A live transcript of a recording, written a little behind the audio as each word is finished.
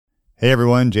Hey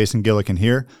everyone, Jason Gillikin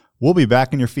here. We'll be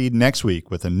back in your feed next week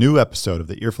with a new episode of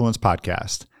the Earfluence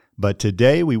podcast. But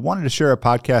today we wanted to share a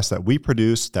podcast that we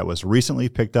produced that was recently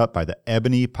picked up by the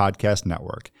Ebony Podcast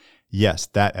Network. Yes,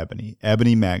 that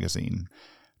Ebony Magazine.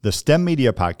 The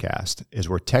STEMedia podcast is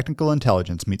where technical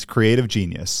intelligence meets creative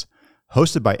genius.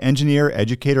 Hosted by engineer,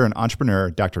 educator, and entrepreneur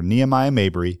Dr. Nehemiah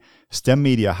Mabry,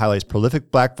 STEMedia highlights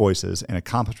prolific Black voices and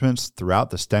accomplishments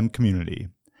throughout the STEM community.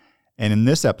 And in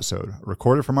this episode,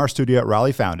 recorded from our studio at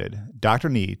Raleigh Founded, Dr.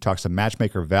 Nee talks to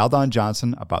matchmaker Valdon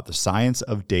Johnson about the science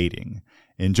of dating.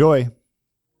 Enjoy.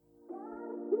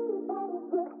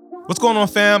 What's going on,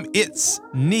 fam? It's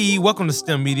Nee. Welcome to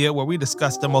STEMedia, where we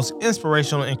discuss the most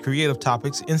inspirational and creative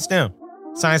topics in STEM: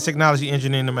 science, technology,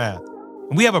 engineering, and math.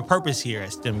 And we have a purpose here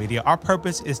at STEMedia. Our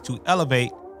purpose is to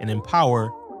elevate and empower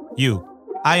you.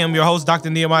 I am your host, Dr.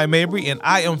 Nehemiah Mabry, and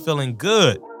I am feeling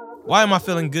good. Why am I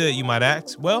feeling good, you might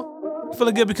ask? Well, I'm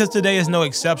feeling good because today is no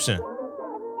exception.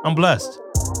 I'm blessed.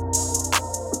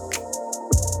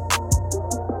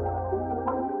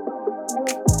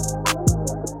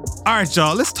 All right,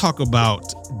 y'all, let's talk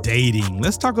about dating.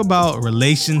 Let's talk about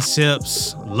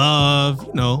relationships, love,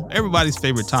 everybody's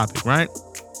favorite topic, right?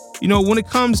 When it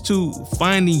comes to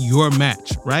finding your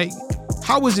match, right?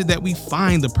 How is it that we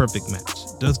find the perfect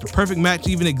match? Does the perfect match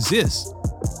even exist?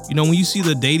 When you see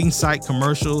the dating site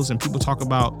commercials and people talk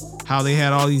about how they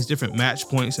had all these different match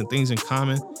points and things in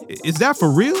common, is that for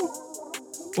real?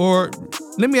 Or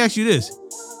let me ask you this.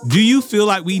 Do you feel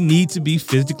like we need to be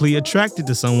physically attracted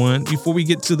to someone before we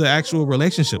get to the actual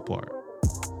relationship part?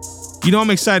 I'm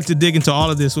excited to dig into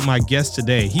all of this with my guest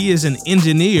today. He is an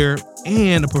engineer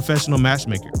and a professional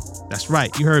matchmaker. That's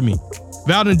right, you heard me.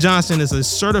 Valdon Johnson is a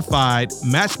certified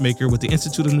matchmaker with the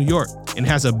Institute of New York and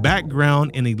has a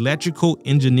background in electrical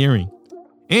engineering.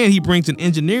 And he brings an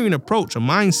engineering approach, a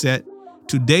mindset,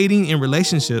 to dating and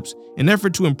relationships in an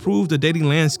effort to improve the dating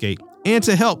landscape and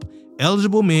to help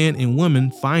eligible men and women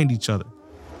find each other.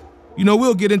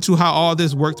 We'll get into how all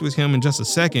this worked with him in just a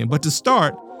second, but to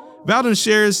start, Valdon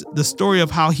shares the story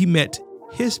of how he met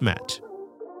his match.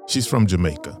 She's from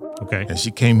Jamaica. Okay. And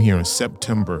she came here in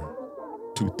September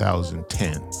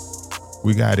 2010.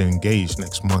 We got engaged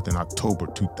next month in October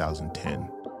 2010.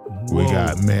 Whoa. We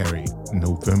got married in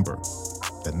November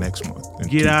the next month.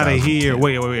 Get out of here.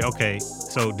 Wait. Okay.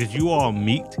 So did you all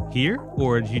meet here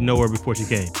or did you know her before she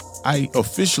came? I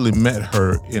officially met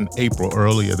her in April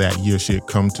earlier that year. She had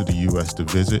come to the U.S. to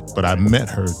visit, but I met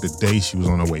her the day she was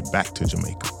on her way back to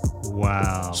Jamaica.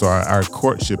 Wow. So our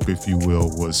courtship, if you will,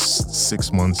 was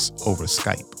 6 months over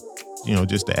Skype.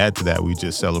 Just to add to that, we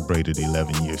just celebrated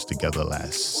 11 years together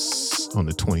on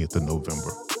the 20th of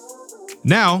November.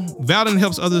 Now, Valdon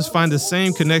helps others find the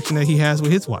same connection that he has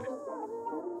with his wife.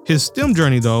 His STEM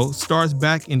journey, though, starts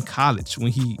back in college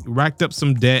when he racked up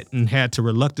some debt and had to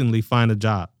reluctantly find a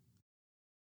job.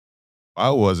 I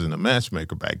wasn't a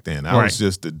matchmaker back then. I was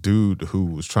just a dude who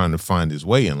was trying to find his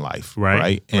way in life,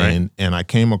 right? And I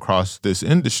came across this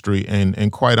industry,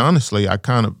 and quite honestly, I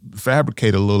kind of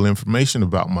fabricated a little information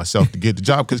about myself to get the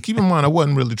job. Because keep in mind, I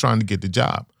wasn't really trying to get the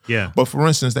job. Yeah. But for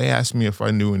instance, they asked me if I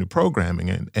knew any programming,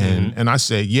 and I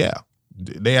said, yeah.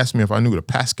 They asked me if I knew the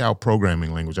Pascal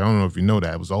programming language. I don't know if you know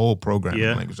that. It was an old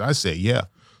programming language. I said, yeah.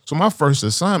 So my first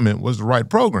assignment was to write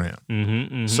program.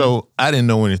 So I didn't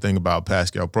know anything about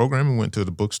Pascal programming. Went to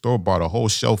the bookstore, bought a whole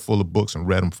shelf full of books and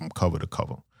read them from cover to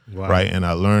cover. Wow. Right. And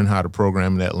I learned how to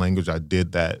program that language. I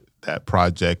did that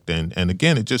project. And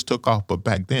again, it just took off. But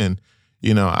back then,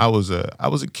 I was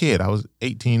a kid. I was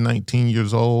 18, 19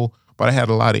 years old, but I had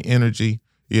a lot of energy.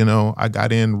 I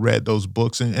got in, read those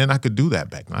books, and I could do that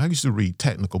back then. I used to read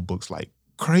technical books like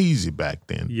crazy back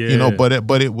then. But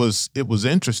it was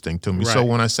interesting to me. Right. So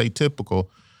when I say typical,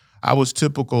 I was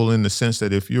typical in the sense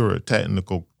that if you're a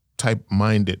technical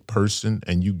type-minded person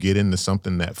and you get into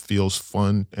something that feels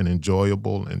fun and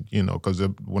enjoyable, and because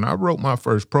when I wrote my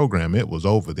first program, it was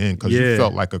over then because you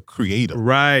felt like a creator.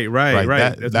 Right.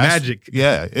 That's magic.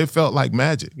 Yeah, it felt like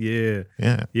magic. Yeah.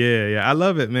 I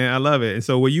love it, man. I love it. And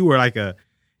so when you were like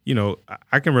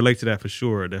I can relate to that for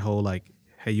sure. The whole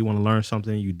hey, you want to learn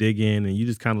something, you dig in, and you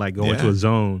just kind of go into a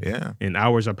zone. Yeah. And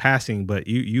hours are passing, but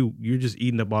you're just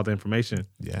eating up all the information.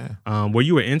 Yeah. Were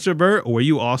you an introvert, or were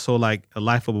you also a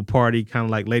life of a party, kind of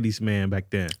like ladies' man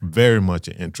back then? Very much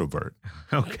an introvert.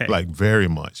 Okay. Very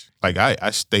much.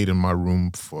 I stayed in my room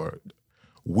for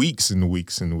weeks and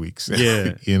weeks and weeks.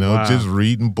 Yeah. Wow. Just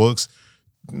reading books,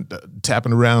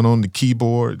 tapping around on the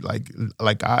keyboard,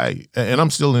 and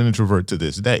I'm still an introvert to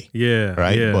this day. Yeah.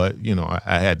 Right. Yeah. But,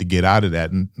 I had to get out of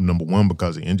that. Number one,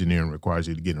 because engineering requires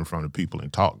you to get in front of people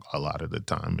and talk a lot of the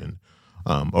time. And,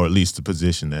 or at least the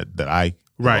position that I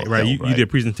Right. You did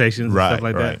presentations and stuff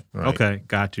like that. Right. Okay,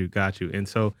 got you. And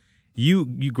so you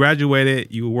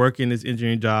graduated. You were working this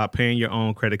engineering job, paying your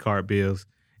own credit card bills,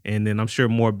 and then I'm sure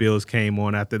more bills came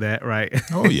on after that, right?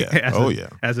 Oh yeah.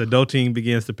 As adulting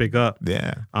begins to pick up.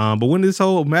 Yeah. But when this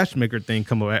whole matchmaker thing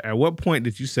come up, at what point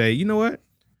did you say, you know what,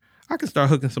 I can start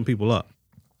hooking some people up?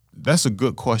 That's a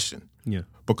good question. Yeah.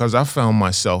 Because I found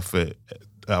myself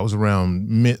I was around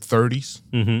mid-30s,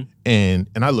 and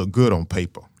I looked good on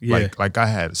paper. Yeah. Like I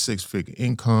had a 6-figure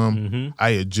income.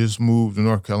 I had just moved to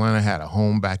North Carolina. I had a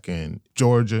home back in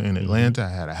Georgia, in Atlanta. I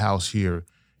had a house here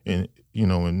in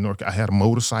North. I had a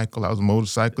motorcycle. I was a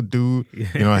motorcycle dude.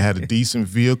 I had a decent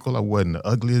vehicle. I wasn't the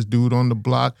ugliest dude on the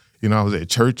block. I was at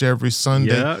church every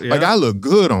Sunday. Yeah. Like I looked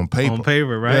good on paper. On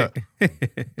paper, right? Yeah.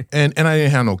 and I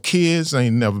didn't have no kids. I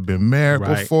ain't never been married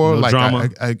before. No like drama.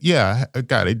 I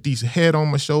got a decent head on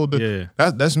my shoulder.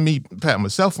 Yeah. That's me patting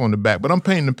myself on the back. But I'm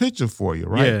painting the picture for you,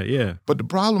 right? Yeah. But the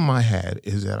problem I had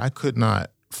is that I could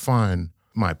not find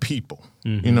my people.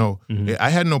 I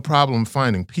had no problem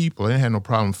finding people. I didn't have no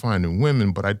problem finding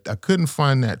women, but I couldn't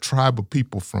find that tribe of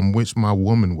people from which my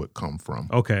woman would come from.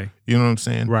 Okay. You know what I'm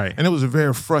saying? Right. And it was a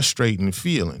very frustrating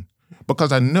feeling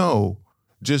because I know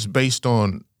just based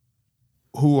on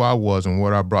who I was and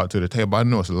what I brought to the table, I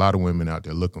know it's a lot of women out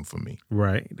there looking for me.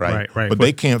 Right. But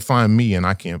they can't find me and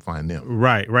I can't find them.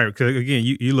 Right. Because again,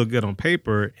 you look good on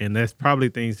paper, and that's probably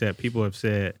things that people have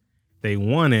said they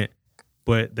wanted,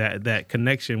 but that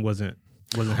connection wasn't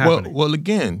happening. Well,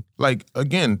 again,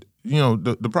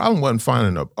 the problem wasn't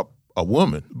finding a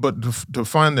woman, but to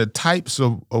find the types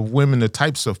of women, the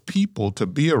types of people to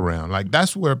be around. Like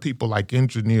that's where people like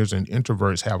engineers and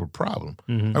introverts have a problem.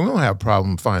 And we don't have a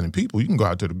problem finding people. You can go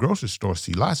out to the grocery store,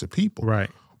 see lots of people. Right.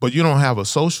 But you don't have a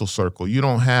social circle. You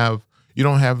don't have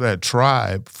that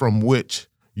tribe from which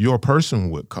your person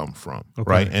would come from,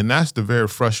 right? And that's the very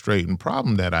frustrating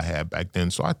problem that I had back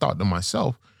then. So I thought to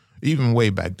myself, even way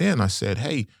back then, I said,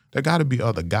 hey, there got to be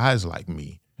other guys like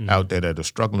me out there that are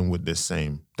struggling with this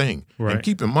same thing. Right. And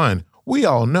keep in mind, we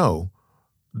all know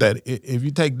that if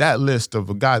you take that list of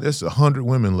a guy, there's 100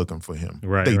 women looking for him.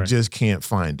 Right, they right. just can't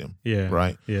find him. Yeah.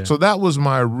 Right? Yeah. So that was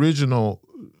my original...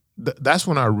 That's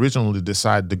when I originally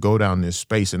decided to go down this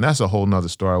space. And that's a whole nother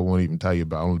story I won't even tell you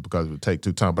about only because it would take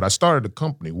too time. But I started a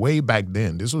company way back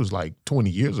then. This was like 20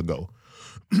 years ago.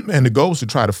 And the goal was to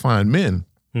try to find men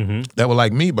that were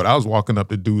like me, but I was walking up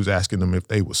to dudes asking them if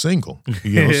they were single.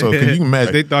 So can you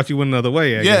imagine? They thought you went another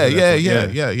way. I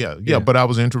Yeah. Yeah. But I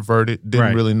was introverted, didn't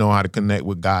Right. really know how to connect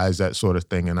with guys, that sort of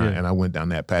thing. And I went down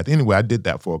that path. Anyway, I did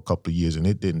that for a couple of years and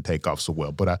it didn't take off so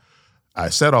well. But I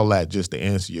said all that just to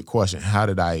answer your question. How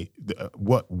did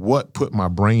what put my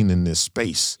brain in this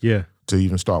space to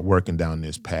even start working down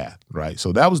this path, right?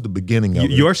 So that was the beginning of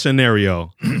it. Your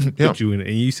scenario put you in it.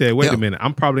 And you said, wait a minute,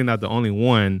 I'm probably not the only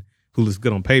one who looks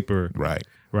good on paper.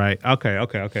 Right.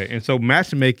 Okay. And so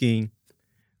matchmaking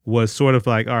was sort of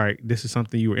like, all right, this is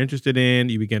something you were interested in.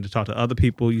 You began to talk to other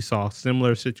people. You saw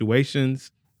similar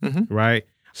situations, right?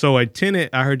 So a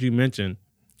tenet I heard you mention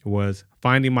was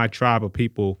finding my tribe of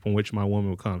people from which my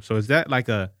woman would come. So is that like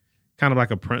a kind of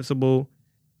like a principle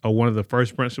or one of the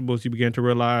first principles you began to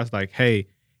realize, like, hey,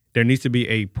 there needs to be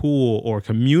a pool or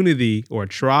community or a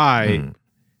tribe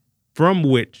from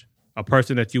which a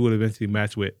person that you would eventually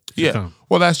match with should come?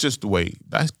 Well, that's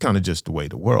kind of just the way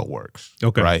the world works.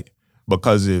 Okay. Right?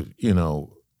 Because if, at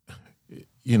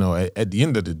the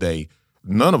end of the day,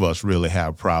 none of us really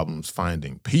have problems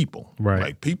finding people. Right.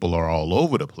 Like people are all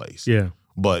over the place. Yeah.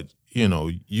 But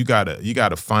you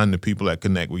gotta find the people that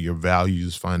connect with your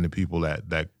values, find the people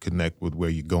that connect with where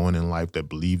you're going in life, that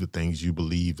believe the things you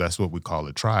believe. That's what we call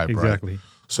a tribe, Exactly. right?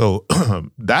 So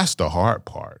that's the hard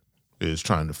part, is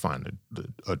trying to find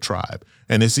a tribe.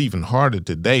 And it's even harder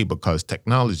today because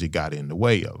technology got in the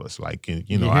way of us. Like,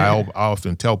 I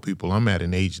often tell people I'm at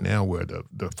an age now where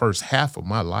the first half of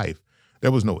my life, there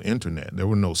was no internet. There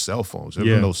were no cell phones. There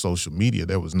was no social media.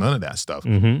 There was none of that stuff.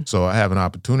 So I have an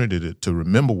opportunity to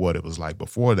remember what it was like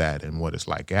before that and what it's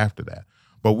like after that.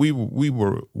 But we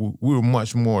were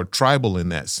much more tribal in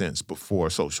that sense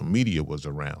before social media was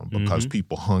around, because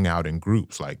people hung out in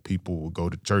groups. Like people would go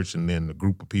to church and then a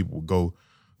group of people would go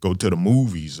to the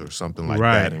movies or something like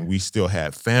that. And we still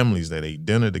had families that ate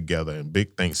dinner together and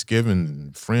big Thanksgiving,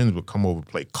 and friends would come over,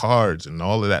 play cards and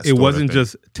all of that. It wasn't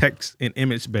just text and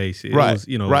image based. It was,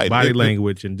 body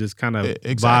language and just kind of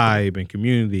vibe and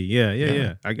community.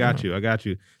 Yeah. I got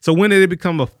you. So when did it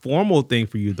become a formal thing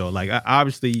for you though? Like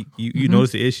obviously you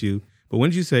noticed the issue, but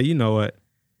when did you say, you know what,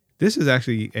 this is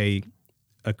actually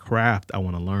a craft I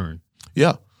want to learn?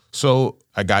 Yeah. So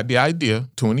I got the idea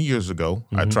 20 years ago.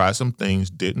 I tried some things,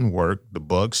 didn't work. The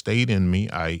bug stayed in me.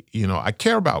 I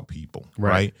care about people,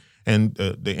 right? And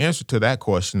the answer to that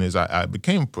question is I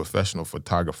became a professional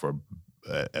photographer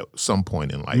at some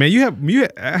point in life. Man,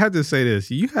 I have to say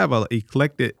this. You have a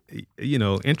eclectic,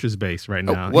 interest base right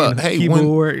now. Well, hey,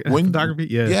 keyboard, when photography.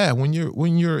 Yeah. Yeah, when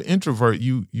you're an introvert,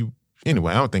 you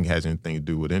anyway, I don't think it has anything to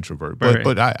do with introvert,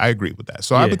 but I agree with that.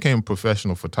 So I became a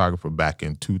professional photographer back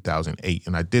in 2008,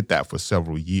 and I did that for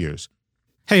several years.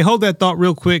 Hey, hold that thought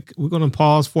real quick. We're going to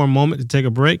pause for a moment to take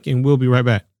a break, and we'll be right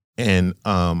back. And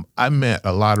I met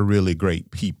a lot of really great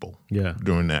people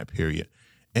during that period.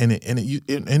 And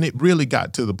it really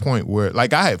got to the point where,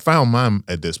 like, I had found mine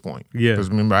at this point. Yeah. Because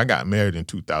remember, I got married in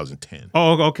 2010.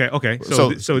 Oh, okay.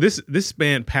 So this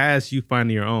spanned past you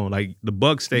finding your own. Like, the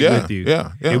bug stayed with you.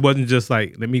 Yeah. It wasn't just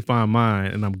like, let me find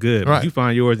mine and I'm good. Right. But you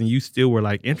find yours and you still were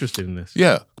like interested in this.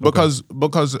 Yeah, because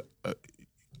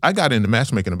I got into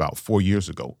matchmaking about 4 years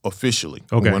ago, officially.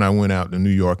 Okay. When I went out to New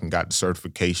York and got the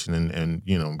certification and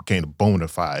became a bona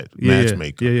fide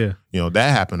matchmaker. Yeah.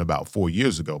 That happened about 4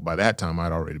 years ago. By that time,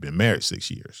 I'd already been married 6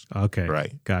 years. Okay.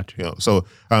 Right. Got you. So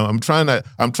I'm trying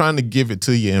to give it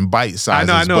to you in bite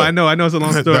sizes. I know. It's a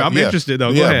long story. I'm interested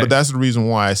though. Go ahead. But that's the reason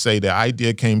why I say the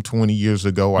idea came 20 years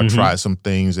ago. I tried some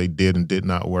things, they did and did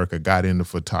not work. I got into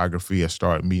photography. I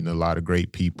started meeting a lot of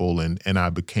great people, and I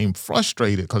became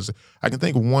frustrated because I can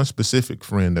think of one specific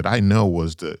friend that I know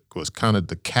was kind of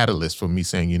the catalyst for me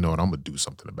saying, you know what, I'm gonna do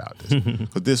something about this.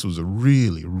 Because this was a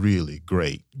really, really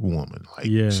great woman.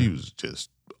 She was just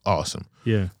awesome.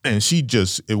 Yeah. And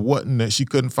it wasn't that she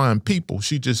couldn't find people,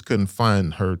 she just couldn't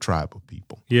find her tribe of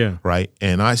people. Yeah. Right.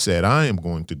 And I said, I am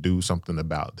going to do something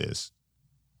about this,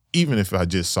 even if I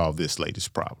just solve this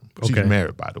latest problem. She's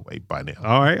married, by the way, by now.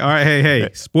 All right. Hey,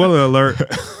 spoiler alert.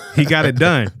 He got it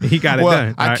done.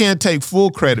 Done. I can't take full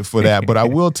credit for that, but I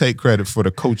will take credit for the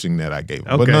coaching that I gave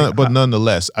him. But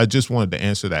nonetheless, I just wanted to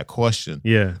answer that question.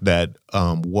 Yeah. That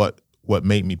what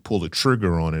made me pull the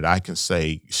trigger on it, I can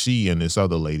say she and this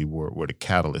other lady were the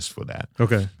catalyst for that.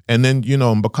 Okay. And then,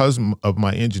 because of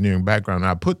my engineering background,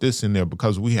 I put this in there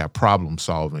because we have problem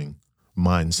solving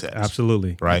mindsets.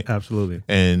 Absolutely. Right? Absolutely.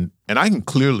 And I can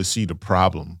clearly see the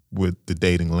problem with the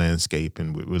dating landscape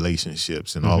and with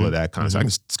relationships and all of that kind of stuff. I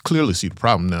can clearly see the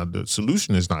problem. Now, the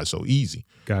solution is not so easy,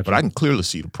 but I can clearly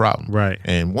see the problem. Right.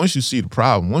 And once you see the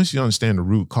problem, once you understand the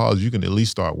root cause, you can at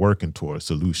least start working towards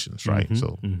solutions, right?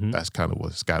 So that's kind of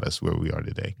what's got us where we are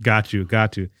today. Got you.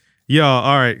 Yo,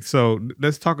 all right. So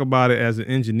let's talk about it as an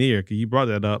engineer, because you brought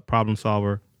that up, problem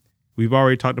solver. We've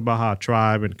already talked about how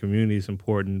tribe and community is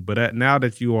important, but now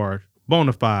that you are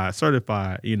bona fide,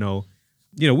 certified, we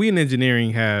in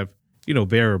engineering have,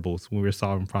 variables when we're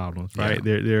solving problems, right?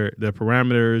 Yeah. They're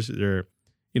parameters, they're,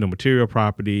 material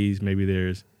properties, maybe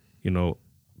there's,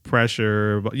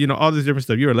 pressure, all this different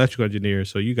stuff. You're an electrical engineer,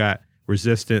 so you got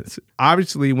resistance.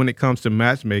 Obviously, when it comes to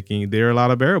matchmaking, there are a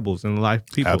lot of variables in the life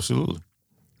of people. Absolutely.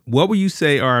 What would you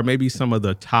say are maybe some of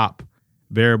the top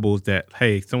variables that,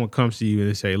 hey, someone comes to you and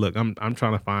they say, look, I'm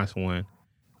trying to find someone.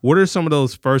 What are some of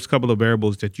those first couple of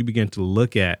variables that you begin to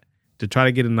look at to try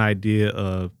to get an idea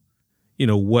of,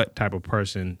 what type of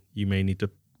person you may need to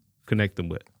connect them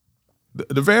with?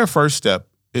 The very first step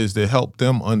is to help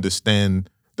them understand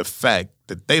the fact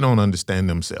that they don't understand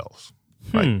themselves,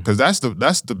 right? Because that's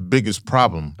the biggest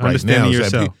problem right now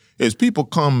is people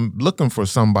come looking for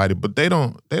somebody, but they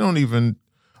don't even.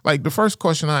 Like, the first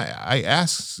question I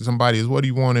ask somebody is, what do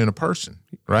you want in a person,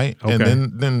 right? Okay.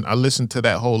 And then I listen to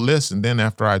that whole list, and then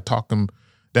after I talk them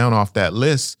down off that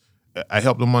list, I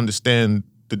help them understand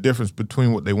the difference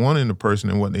between what they want in a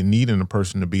person and what they need in a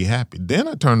person to be happy. Then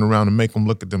I turn around and make them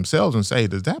look at themselves and say,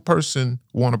 does that person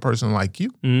want a person like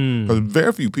you? Because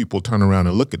very few people turn around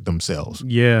and look at themselves.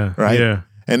 Yeah. Right? Yeah.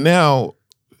 And now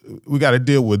we got to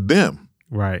deal with them.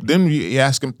 Right. Then you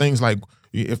ask them things like,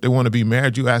 if they want to be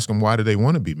married, you ask them, why do they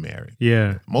want to be married?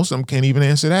 Yeah. Most of them can't even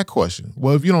answer that question.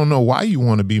 Well, if you don't know why you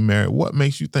want to be married, what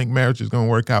makes you think marriage is going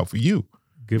to work out for you?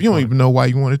 If you don't even know why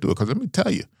you want to do it. Because let me tell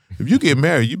you, if you get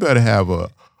married, you better have a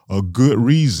good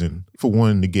reason for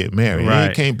wanting to get married. Right.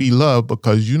 And it can't be love,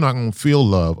 because you're not going to feel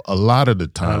love a lot of the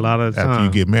time after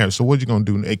you get married. So what you going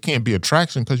to do? It can't be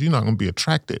attraction, because you're not going to be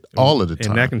attracted all of the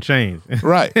time. And that can change.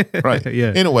 Right.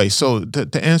 Yeah. Anyway, so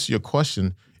to answer your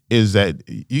question, is that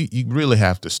you really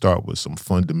have to start with some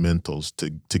fundamentals to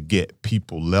get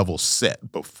people level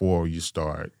set before you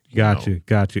start. Got you.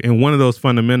 And one of those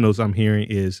fundamentals I'm hearing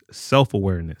is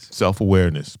self-awareness.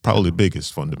 Self-awareness, probably the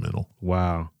biggest fundamental.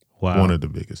 Wow. One of the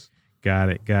biggest. Got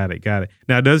it.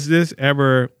 Now, does this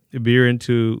ever veer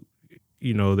into,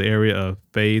 the area of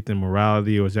faith and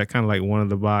morality, or is that kind of like one of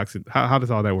the boxes? How does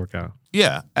all that work out?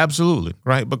 Yeah, absolutely.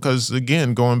 Right. Because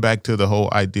again, going back to the whole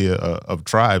idea of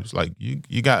tribes, like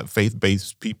you got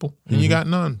faith-based people and you got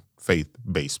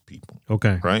non-faith-based people.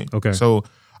 Okay. Right. Okay. So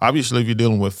obviously if you're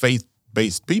dealing with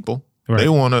faith-based people, they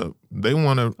want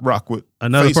to rock with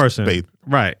another person. Faith.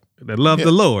 Right. That love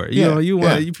the Lord.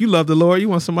 If you love the Lord, you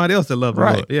want somebody else to love the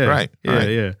Lord. Yeah. Right.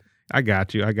 Yeah. I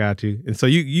got you. And so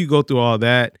you go through all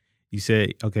that. You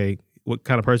say, okay, what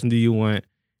kind of person do you want?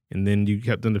 And then you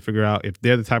help them to figure out if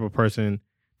they're the type of person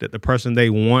that the person they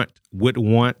want would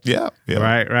want. Yeah.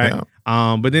 Right.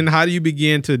 Yeah. But then how do you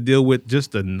begin to deal with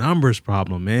just the numbers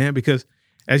problem, man? Because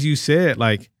as you said,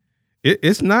 like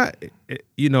it's not,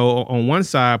 on one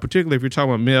side, particularly if you're talking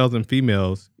about males and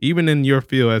females, even in your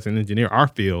field as an engineer, our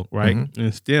field, right,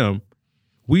 in STEM,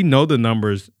 we know the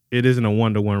numbers. It isn't a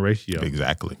 1-to-1 ratio.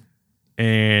 Exactly.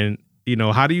 And,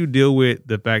 how do you deal with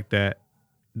the fact that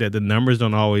the numbers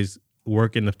don't always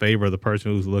work in the favor of the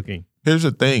person who's looking? Here's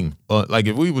the thing. Like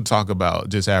if we would talk about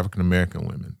just African-American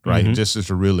women, right? Just as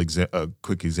a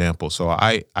quick example. So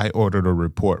I ordered a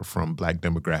report from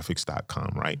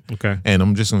blackdemographics.com, right? Okay. And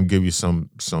I'm just going to give you some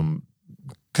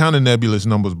kind of nebulous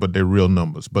numbers, but they're real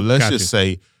numbers. But let's just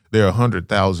say there are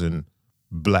 100,000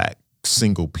 black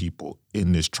single people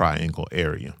in this triangle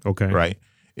area. Okay. Right?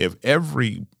 If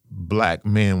every black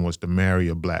man was to marry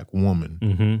a black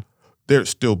woman, there'd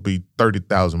still be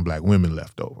 30,000 black women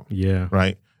left over. Yeah.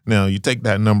 Right? Now, you take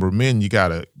that number of men, you got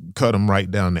to cut them right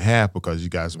down to half because you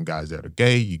got some guys that are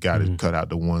gay. You got to cut out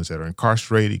the ones that are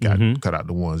incarcerated. You got to cut out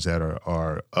the ones that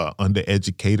are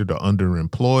undereducated or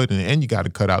underemployed. And you got to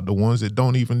cut out the ones that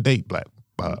don't even date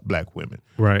black women.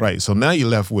 Right. So now you're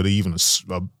left with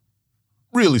a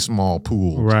really small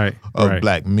pool of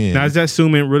black men. Now, is that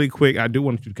assuming, really quick, I do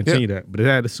want you to continue that, but is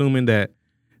that assuming that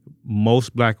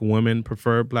most black women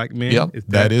prefer black men? Yep,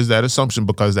 that is that assumption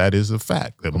because that is a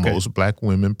fact that most black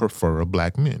women prefer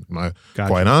black men.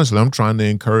 Quite honestly, I'm trying to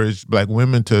encourage black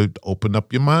women to open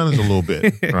up your minds a little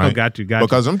bit. Right? Got you.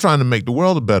 Because I'm trying to make the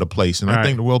world a better place, and I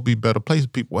think the world will be a better place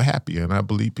if people are happier, and I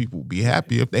believe people will be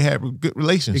happy if they have a good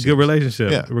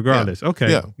relationship. Regardless.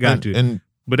 Okay, got you.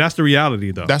 But that's the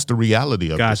reality, though. That's the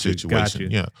reality of the situation.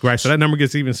 Yeah. Right. So that number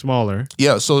gets even smaller.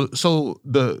 Yeah. So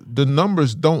the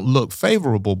numbers don't look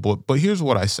favorable, but here's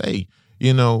what I say.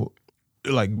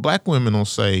 Like black women will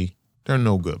say there are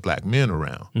no good black men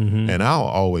around, and I'll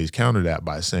always counter that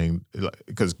by saying,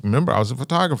 because remember I was a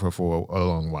photographer for a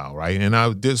long while, right? And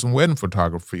I did some wedding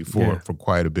photography for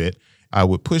quite a bit. I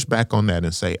would push back on that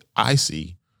and say I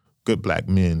see good black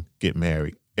men get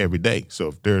married every day. So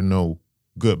if there are no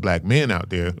good black men out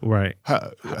there, right?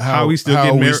 How are we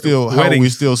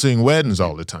still seeing weddings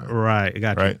all the time? Right,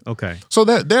 got you. Right? Okay. So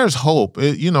there's hope.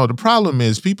 The problem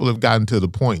is people have gotten to the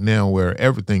point now where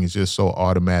everything is just so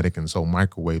automatic and so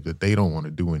microwave that they don't want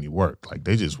to do any work. Like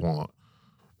they just want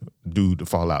dude to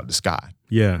fall out the sky.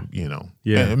 Yeah.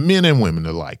 And men and women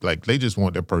alike. Like they just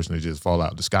want their person to just fall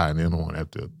out the sky and they don't want to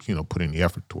have to, put any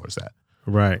effort towards that.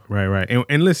 Right.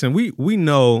 And listen, we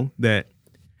know that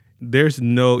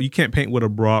you can't paint with a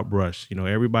broad brush.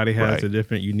 Everybody has a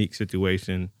different, unique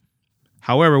situation.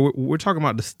 However, we're talking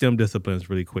about the STEM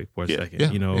disciplines really quick for a second.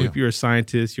 If you're a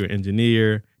scientist, you're an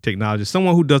engineer, technologist,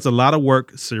 someone who does a lot of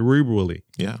work cerebrally.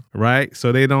 Yeah. Right.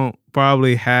 So they don't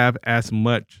probably have as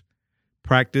much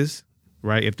practice,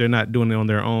 right? If they're not doing it on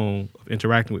their own,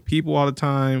 interacting with people all the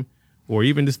time, or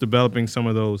even just developing some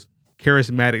of those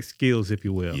charismatic skills, if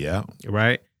you will. Yeah.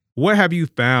 Right. What have you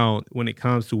found when it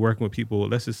comes to working with people,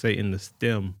 let's just say in the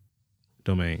STEM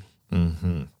domain?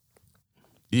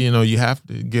 You have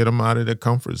to get them out of their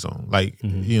comfort zone. Like,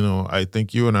 I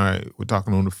think you and I were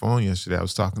talking on the phone yesterday. I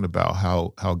was talking about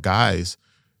how guys,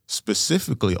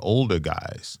 specifically older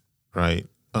guys, right,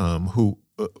 who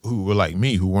were like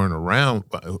me, who weren't around,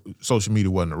 social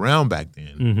media wasn't around back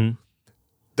then.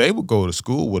 They would go to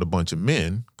school with a bunch of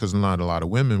men because not a lot of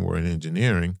women were in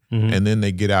engineering, and then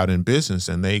they get out in business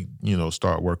and they,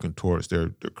 start working towards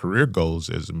their career goals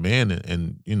as a man,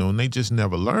 and they just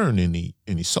never learn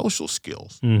any social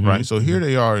skills, right? So here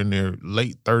they are in their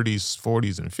late 30s,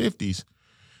 40s, and 50s,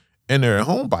 and they're at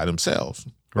home by themselves.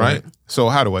 Right. So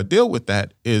how do I deal with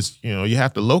that is, you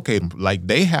have to locate them. Like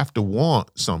they have to want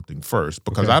something first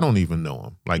because I don't even know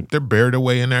them. Like they're buried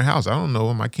away in their house. I don't know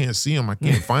them. I can't see them. I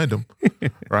can't find them.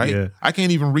 Right. Yeah. I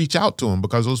can't even reach out to them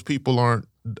because those people aren't,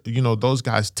 those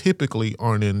guys typically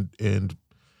aren't in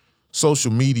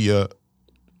social media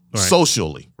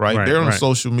socially. Right. They're on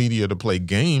social media to play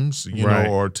games,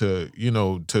 or to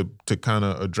kind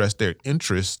of address their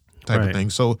interests type of thing.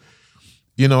 So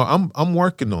I'm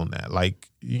working on that. Like,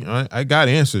 I got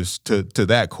answers to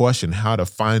that question, how to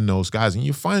find those guys. And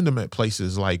you find them at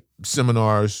places like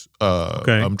seminars.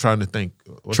 I'm trying to think.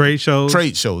 Trade shows?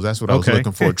 Trade shows. That's what I was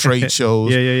looking for. Trade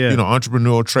shows. Yeah.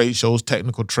 Entrepreneurial trade shows,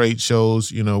 technical trade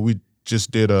shows. We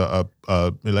just did a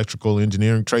electrical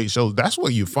engineering trade shows. That's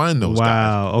where you find those guys.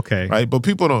 Wow, okay. Right? But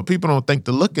people don't think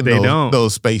to look in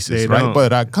those spaces, right? Don't.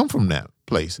 But I come from that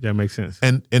place. That makes sense.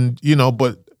 And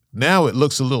but now it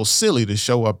looks a little silly to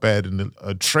show up at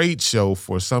a trade show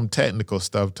for some technical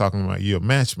stuff talking about you're a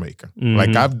matchmaker. Mm-hmm.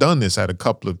 Like, I've done this at a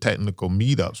couple of technical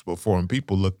meetups before, and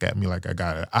people look at me like I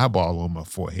got an eyeball on my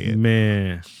forehead.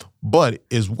 Man. But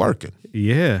it's working.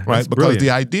 Yeah. Right? Because brilliant. the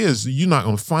idea is you're not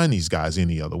going to find these guys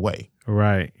any other way.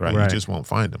 Right. You just won't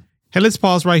find them. Hey, let's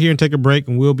pause right here and take a break,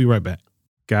 and we'll be right back.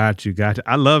 Got you.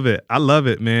 I love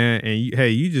it, man. And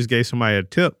you just gave somebody a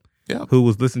tip. Yeah. Who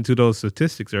was listening to those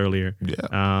statistics earlier.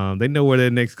 Yeah. They know where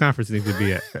their next conference needs to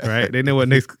be at, right? They know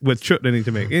what trip they need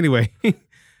to make. Anyway,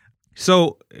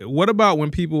 so what about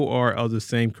when people are of the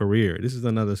same career? This is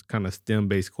another kind of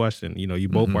STEM-based question. You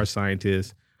both are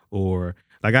scientists, or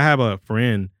like I have a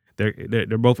friend, they're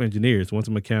both engineers. One's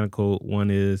a mechanical, one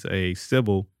is a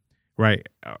civil, right?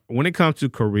 When it comes to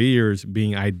careers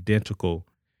being identical,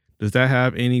 does that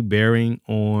have any bearing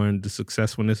on the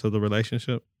successfulness of the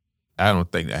relationship? I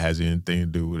don't think that has anything to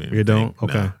do with anything. You don't?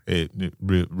 Okay. No,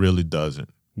 it really doesn't.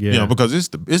 Yeah. Because it's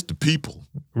the people.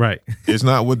 Right. It's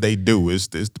not what they do. It's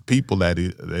the people that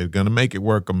they're going to make it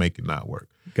work or make it not work.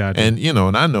 Gotcha. And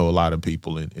and I know a lot of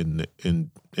people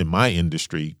in my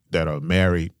industry that are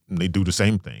married and they do the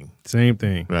same thing. Same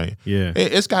thing. Right. Yeah.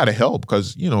 It's got to help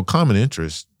because common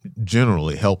interest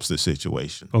generally helps the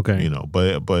situation. Okay.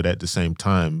 But at the same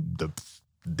time,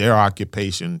 their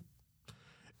occupation,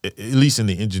 at least in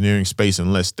the engineering space,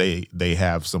 unless they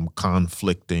have some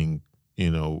conflicting,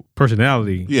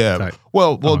 personality. Yeah. Type.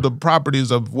 Well, the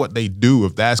properties of what they do,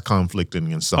 if that's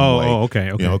conflicting in some way. Oh,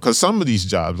 okay. Because some of these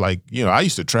jobs, like, I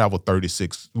used to travel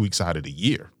 36 weeks out of the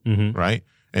year, right?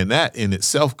 And that in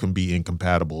itself can be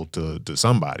incompatible to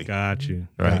somebody. Got you.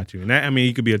 Right? Got you. And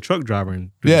you could be a truck driver and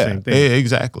do the same thing.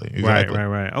 Exactly.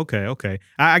 Right. Okay.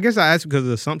 I guess I asked because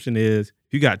the assumption is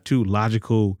you got two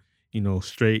logical,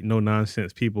 straight, no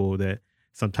nonsense people that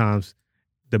sometimes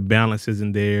the balance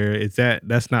isn't there.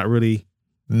 That's not really.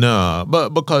 No, but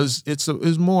because it's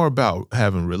more about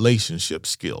having relationship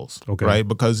skills, right?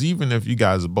 Because even if you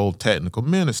guys are both technical,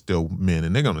 men are still men,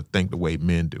 and they're going to think the way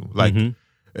men do. Like,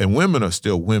 and women are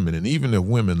still women, and even if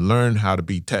women learn how to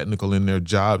be technical in their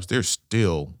jobs, they're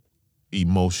still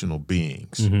emotional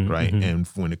beings, right? And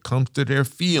when it comes to their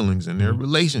feelings and their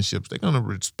relationships, they're going to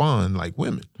respond like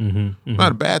women.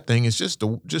 Not a bad thing. It's just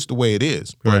the way it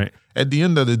is. But at the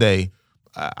end of the day,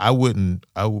 I wouldn't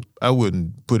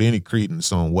put any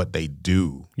credence on what they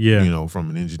do, from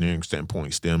an engineering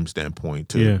standpoint, STEM standpoint,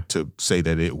 to say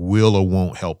that it will or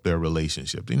won't help their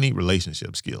relationship. They need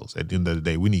relationship skills. At the end of the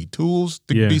day, we need tools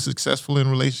to be successful in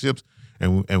relationships,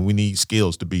 and we need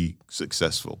skills to be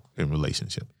successful in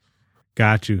relationships.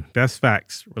 Got you. That's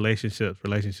facts. Relationships.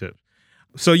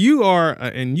 So you are,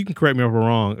 and you can correct me if I'm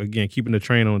wrong, again, keeping the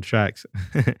train on tracks,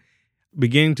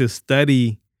 beginning to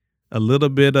study a little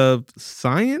bit of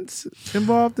science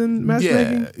involved in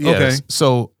matchmaking? Yeah. Okay.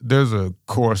 So there's a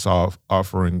course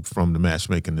offering from the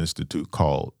Matchmaking Institute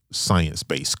called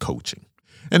Science-Based Coaching.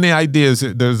 And the idea is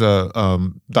that there's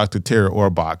a Dr. Tara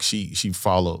Orbach. She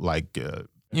followed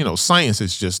science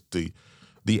is just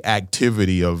the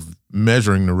activity of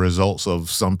measuring the results of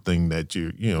something that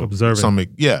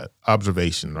observing.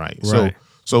 Observation, right?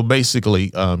 So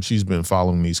basically, she's been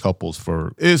following these couples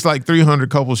it's like 300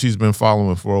 couples she's been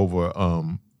following for over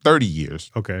 30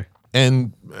 years. Okay.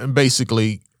 And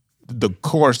basically, the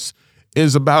course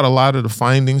is about a lot of the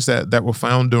findings that were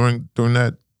found during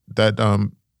that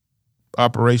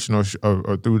operation or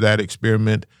through that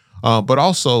experiment. But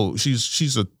also,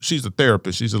 she's a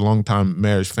therapist. She's a longtime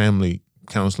marriage family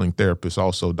counseling therapist,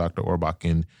 also Dr. Orbach,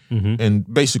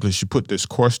 and basically she put this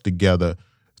course together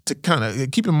to kind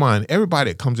of keep in mind everybody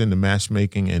that comes into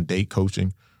matchmaking and date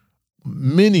coaching.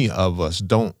 Many of us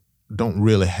don't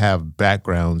really have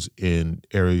backgrounds in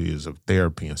areas of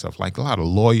therapy and stuff. Like a lot of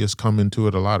lawyers come into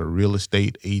it, a lot of real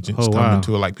estate agents come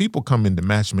into it. Like people come into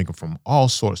matchmaking from all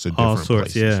sorts of different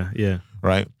places. Yeah.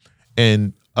 Right.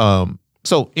 And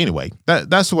so anyway,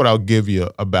 that's what I'll give you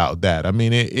about that. I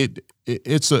mean,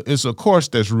 it's a course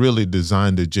that's really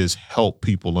designed to just help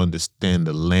people understand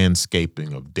the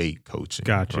landscaping of date coaching.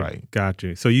 Got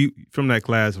you. So you, from that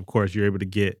class, of course, you're able to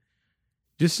get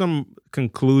just some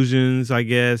conclusions, I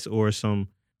guess, or some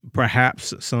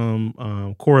perhaps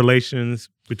some correlations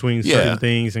between certain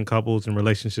things and couples and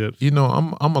relationships? You know,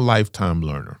 I'm a lifetime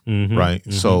learner, right?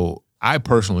 So I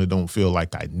personally don't feel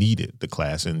like I needed the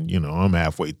class, and you know, I'm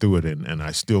halfway through it, and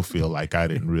I still feel like I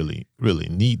didn't really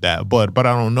need that. But I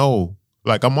don't know.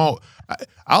 Like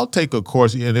I'll take a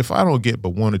course, and if I don't get but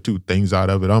one or two things out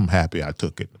of it, I'm happy I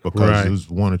took it because there's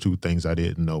one or two things I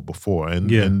didn't know before.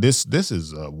 And this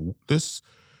is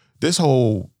this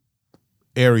whole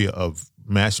area of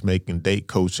matchmaking, date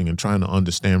coaching, and trying to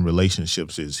understand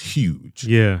relationships is huge.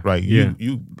 Yeah. Right.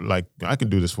 You like, I can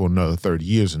do this for another 30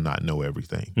 years and not know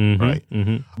everything. Right.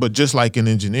 But just like in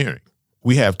engineering,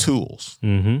 we have tools,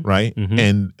 right?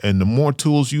 And the more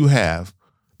tools you have,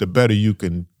 the better you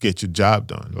can get your job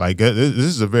done. Like this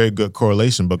is a very good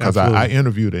correlation because I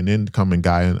interviewed an incoming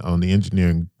guy on the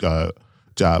engineering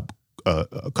job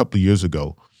a couple of years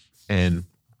ago. And,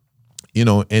 you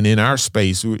know, and in our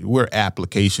space, we're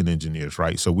application engineers,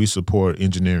 right? So we support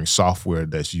engineering software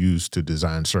that's used to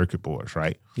design circuit boards,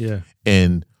 right? Yeah.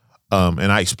 And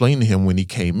I explained to him when he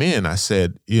came in, I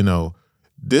said, you know,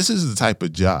 this is the type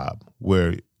of job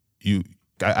where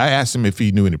I asked him if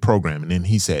he knew any programming, and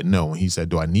he said no. And he said,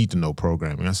 do I need to know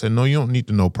programming? I said, no, you don't need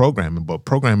to know programming, but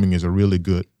programming is a really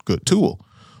good tool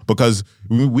because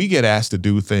we get asked to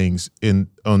do things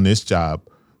on this job,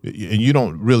 and you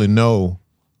don't really know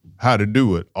how to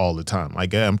do it all the time.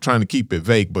 Like, I'm trying to keep it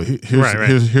vague, but here's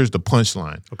the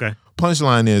punchline. Okay.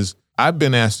 Punchline is I've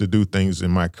been asked to do things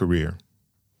in my career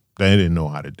that I didn't know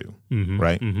how to do,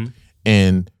 right?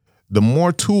 And the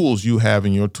more tools you have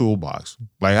in your toolbox,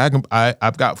 like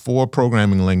I've got 4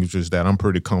 programming languages that I'm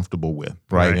pretty comfortable with,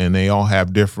 right? And they all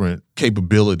have different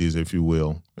capabilities, if you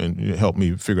will, and help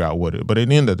me figure out but at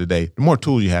the end of the day, the more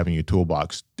tools you have in your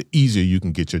toolbox, the easier you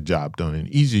can get your job done. And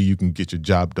the easier you can get your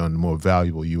job done, the more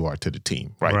valuable you are to the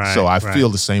team, right? So I feel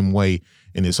the same way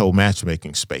in this whole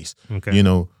matchmaking space. Okay. You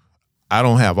know, I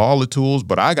don't have all the tools,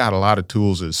 but I got a lot of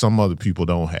tools that some other people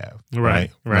don't have. Right.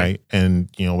 And,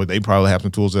 you know, they probably have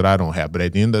some tools that I don't have. But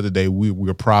at the end of the day,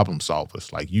 we're problem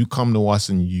solvers. Like, you come to us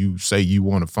and you say you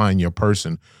want to find your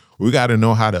person. We got to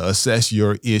know how to assess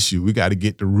your issue. We got to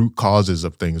get the root causes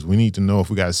of things. We need to know if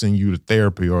we got to send you to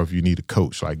therapy or if you need a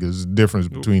coach. Like, there's a difference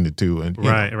between the two, and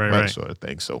that sort of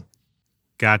thing. So,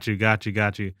 got you.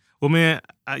 Well, man,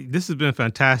 this has been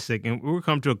fantastic, and we're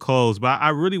coming to a close. But I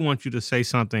really want you to say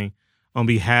something on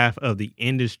behalf of the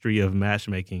industry of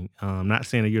matchmaking. I'm not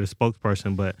saying that you're the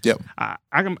spokesperson, but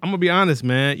I'm gonna be honest,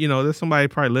 man. You know, there's somebody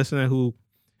probably listening who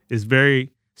is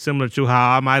very similar to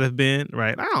how I might have been,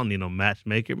 right? I don't need no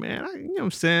matchmaker, man. You know what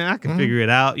I'm saying? I can figure it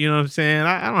out. You know what I'm saying?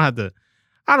 I don't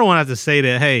want to have to say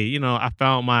that, hey, you know, I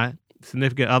found my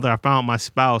significant other, I found my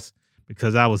spouse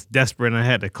because I was desperate and I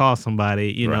had to call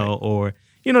somebody, you know, or,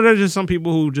 you know, there's just some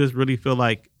people who just really feel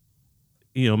like,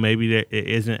 you know, maybe it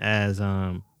isn't as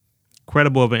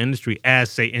credible of an industry as,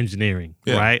 say, engineering,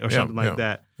 right? Or something like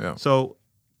that. Yeah. So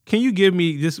can you give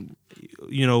me just,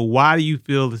 you know, why do you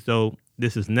feel as though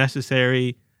this is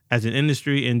necessary as an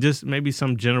industry, and just maybe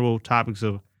some general topics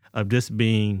of this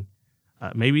being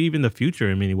maybe even the future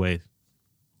in many ways?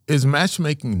 Is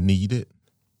matchmaking needed?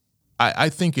 I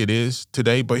think it is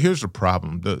today, but here's the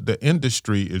problem. The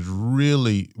industry is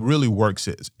really works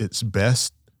its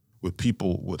best with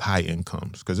people with high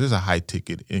incomes, because there's a high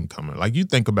ticket income. Like, you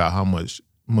think about how much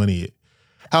money,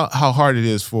 how hard it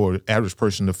is for the average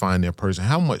person to find their person.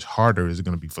 How much harder is it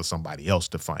going to be for somebody else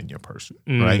to find your person,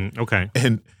 right? Okay.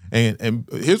 And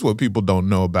here's what people don't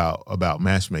know about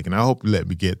matchmaking. I hope you let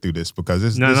me get through this, because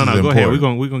this is important. Go ahead. We're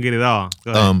gonna get it all.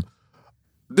 Go ahead.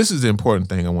 This is the important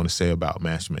thing I want to say about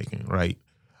matchmaking, right?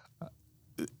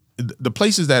 The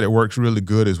places that it works really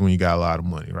good is when you got a lot of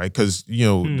money, right? Because, you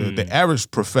know, the average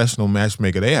professional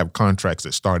matchmaker, they have contracts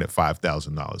that start at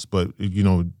 $5,000. But, you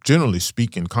know, generally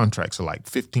speaking, contracts are like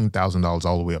 $15,000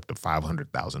 all the way up to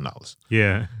 $500,000.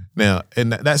 Yeah. Now,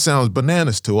 and that sounds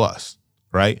bananas to us,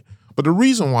 right? But the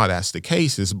reason why that's the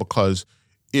case is because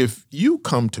if you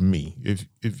come to me,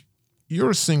 if you're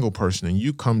a single person and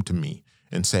you come to me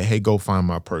and say, hey, go find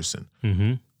my person,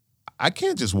 I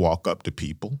can't just walk up to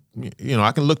people. You know,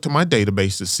 I can look to my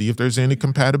database to see if there's any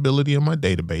compatibility in my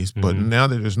database. But now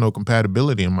that there's no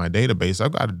compatibility in my database,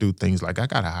 I've got to do things like I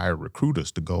got to hire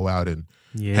recruiters to go out and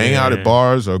hang out at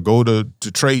bars or go to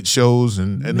trade shows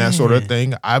and that sort of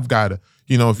thing. I've got to,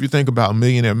 you know, if you think about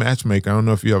Millionaire Matchmaker, I don't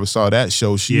know if you ever saw that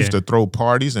show. She used to throw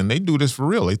parties, and they do this for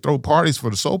real. They throw parties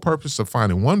for the sole purpose of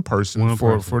finding one person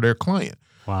for their client.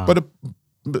 Wow.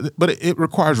 But it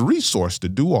requires resource to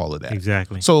do all of that.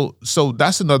 Exactly. So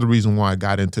that's another reason why I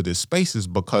got into this space, is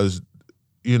because,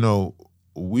 you know,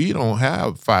 we don't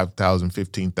have $5,000,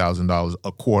 $15,000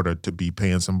 a quarter to be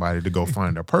paying somebody to go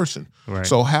find a person. Right.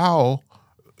 So how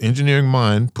Engineering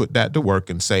Mind put that to work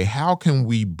and say, how can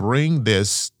we bring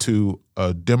this to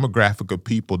a demographic of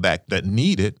people that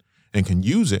need it and can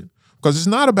use it? Because it's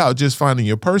not about just finding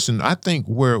your person. I think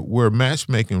where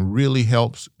matchmaking really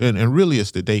helps, and really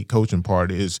it's the date coaching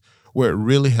part, is where it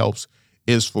really helps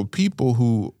is for people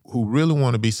who really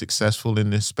want to be successful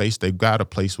in this space. They've got a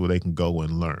place where they can go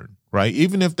and learn, right?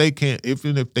 Even if they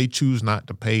choose not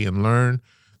to pay and learn,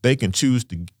 they can choose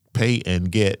to pay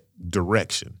and get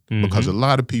direction, because a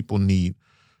lot of people need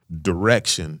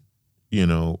direction,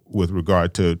 with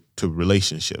regard to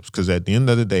relationships. Because at the end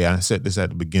of the day, I said this at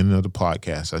the beginning of the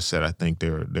podcast, I said I think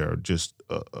there are just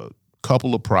a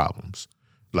couple of problems,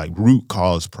 like root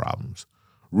cause problems.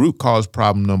 Root cause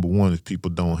problem number one is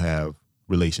people don't have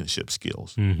relationship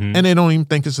skills, and they don't even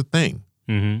think it's a thing.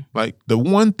 Like the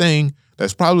one thing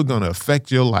that's probably going to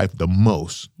affect your life the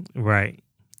most, right?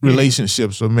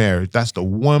 Relationships or marriage. That's the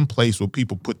one place where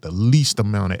people put the least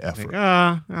amount of effort.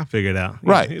 I'll figure it out.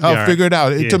 Right. I'll figure it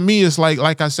out. To me, it's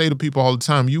like I say to people all the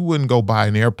time, you wouldn't go buy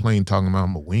an airplane talking about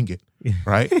I'm gonna wing it.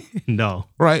 Right? No.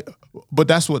 Right. But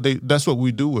that's what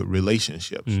we do with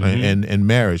relationships and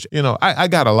marriage. I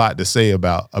got a lot to say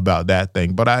about that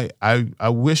thing, but I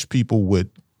wish people would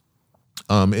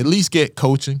at least get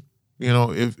coaching.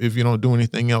 If you don't do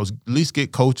anything else, at least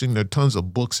get coaching. There are tons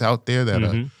of books out there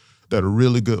that are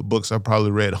really good books. I've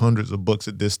probably read hundreds of books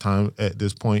at this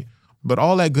point. But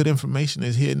all that good information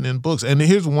is hidden in books. And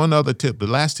here's one other tip. The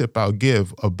last tip I'll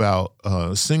give about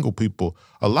single people.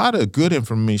 A lot of good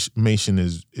information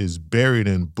is buried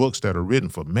in books that are written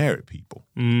for married people,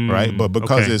 right? But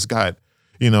because it's got,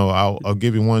 I'll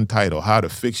give you one title, How to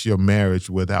Fix Your Marriage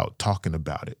Without Talking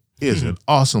About It. It's an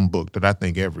awesome book that I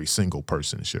think every single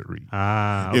person should read.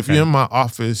 Okay. If you're in my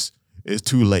office, it's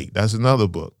too late. That's another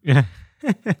book.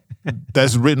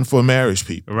 That's written for marriage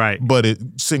people, right? But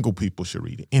single people should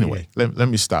read it. Anyway, let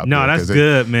me stop. No, that's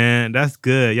good, man. That's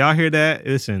good. Y'all hear that?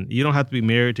 Listen, you don't have to be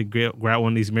married to grab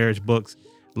one of these marriage books.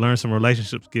 Learn some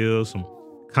relationship skills, some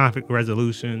conflict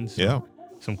resolutions,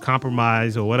 some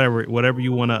compromise, or whatever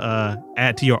you want to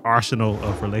add to your arsenal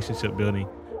of relationship building.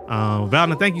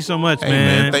 Valdon, thank you so much,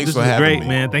 man. Thanks this for was having great, me,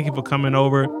 man. Thank you for coming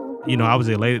over. I was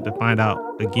elated to find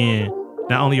out again,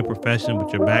 not only your profession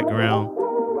but your background.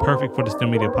 Perfect for the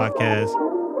STEMedia podcast.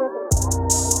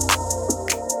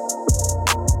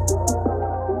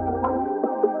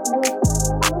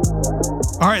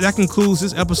 All right, that concludes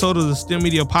this episode of the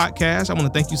STEMedia podcast. I want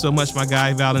to thank you so much, my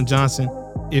guy, Valdon Johnson.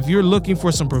 If you're looking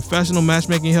for some professional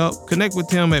matchmaking help, connect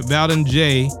with him at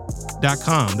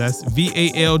valdonj.com. That's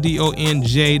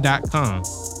VALDONJ.com.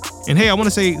 And hey, I want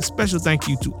to say a special thank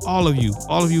you to all of you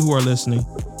who are listening.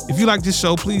 If you like this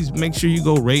show, please make sure you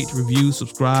go rate, review,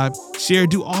 subscribe, share,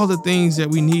 do all the things that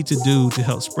we need to do to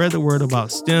help spread the word about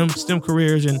STEM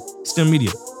careers, and STEM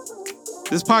media.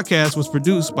 This podcast was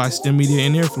produced by STEMedia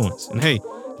and Influence. And hey,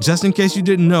 just in case you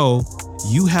didn't know,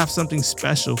 you have something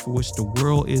special for which the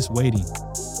world is waiting.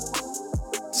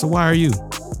 So why are you?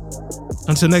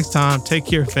 Until next time, take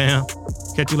care, fam.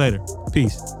 Catch you later.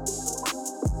 Peace.